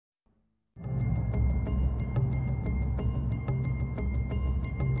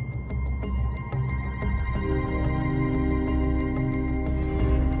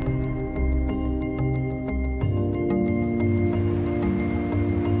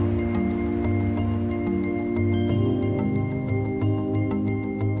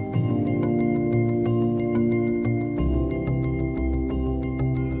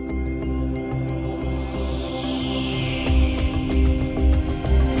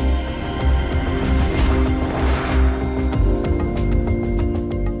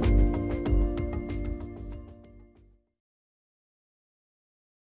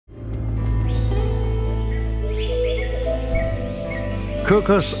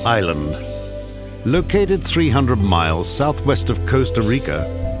Cocos Island, located 300 miles southwest of Costa Rica,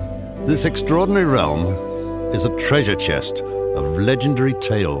 this extraordinary realm is a treasure chest of legendary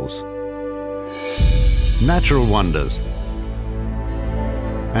tales, natural wonders,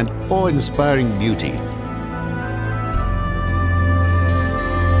 and awe-inspiring beauty.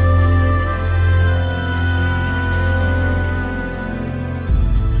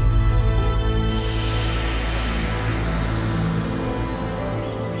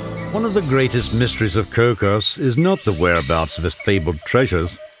 One of the greatest mysteries of Cocos is not the whereabouts of its fabled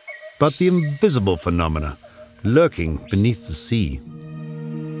treasures, but the invisible phenomena lurking beneath the sea.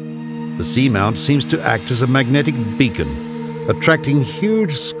 The seamount seems to act as a magnetic beacon, attracting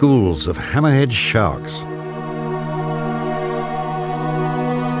huge schools of hammerhead sharks.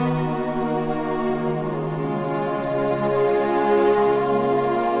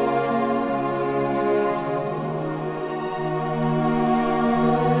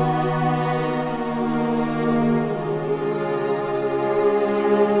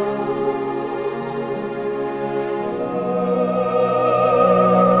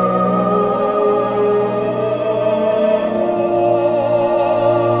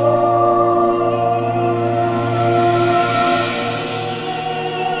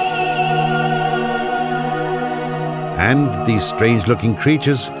 And these strange-looking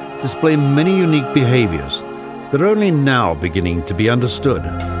creatures display many unique behaviors that are only now beginning to be understood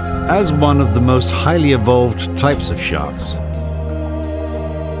as one of the most highly evolved types of sharks.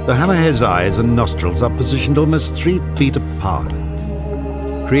 The hammerhead's eyes and nostrils are positioned almost 3 feet apart,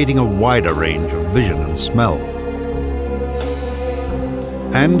 creating a wider range of vision and smell.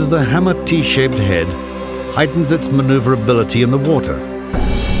 And the hammer T-shaped head heightens its maneuverability in the water.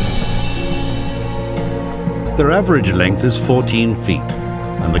 Their average length is 14 feet,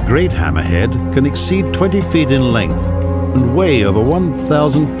 and the great hammerhead can exceed 20 feet in length and weigh over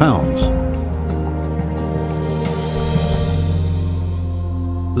 1,000 pounds.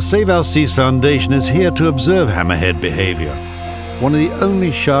 The Save Our Seas Foundation is here to observe hammerhead behavior, one of the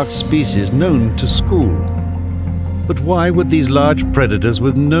only shark species known to school. But why would these large predators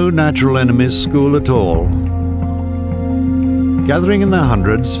with no natural enemies school at all? Gathering in their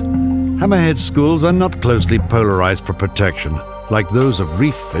hundreds, hammerhead schools are not closely polarized for protection, like those of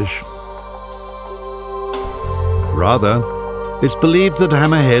reef fish. Rather, it's believed that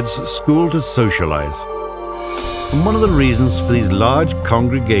hammerheads school to socialize. And one of the reasons for these large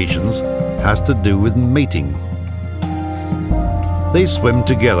congregations has to do with mating. They swim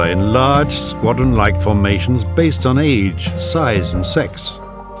together in large squadron-like formations based on age, size, and sex.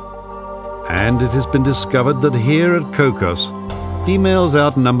 And it has been discovered that here at Cocos, females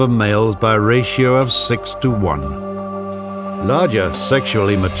outnumber males by a ratio of 6 to 1. Larger,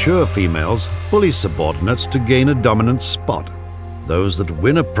 sexually mature females bully subordinates to gain a dominant spot. Those that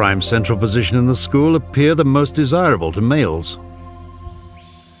win a prime central position in the school appear the most desirable to males.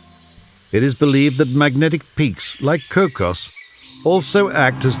 It is believed that magnetic peaks, like Cocos, also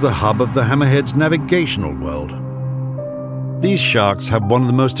act as the hub of the hammerhead's navigational world. These sharks have one of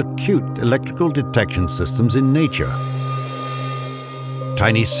the most acute electrical detection systems in nature.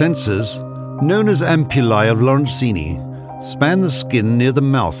 Tiny sensors, known as ampullae of Lorenzini, span the skin near the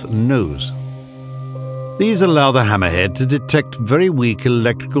mouth and nose. These allow the hammerhead to detect very weak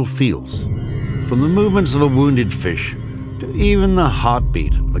electrical fields, from the movements of a wounded fish to even the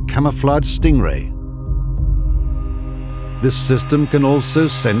heartbeat of a camouflaged stingray. This system can also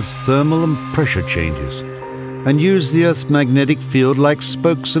sense thermal and pressure changes and use the Earth's magnetic field like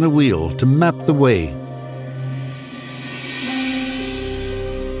spokes in a wheel to map the way.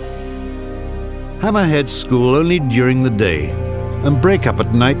 Hammerheads school only during the day and break up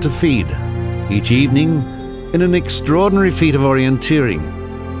at night to feed. Each evening, in an extraordinary feat of orienteering,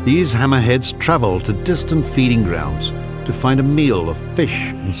 these hammerheads travel to distant feeding grounds to find a meal of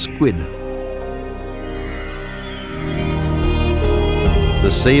fish and squid.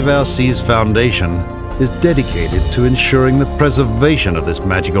 The Save Our Seas Foundation is dedicated to ensuring the preservation of this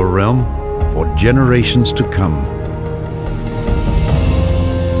magical realm for generations to come.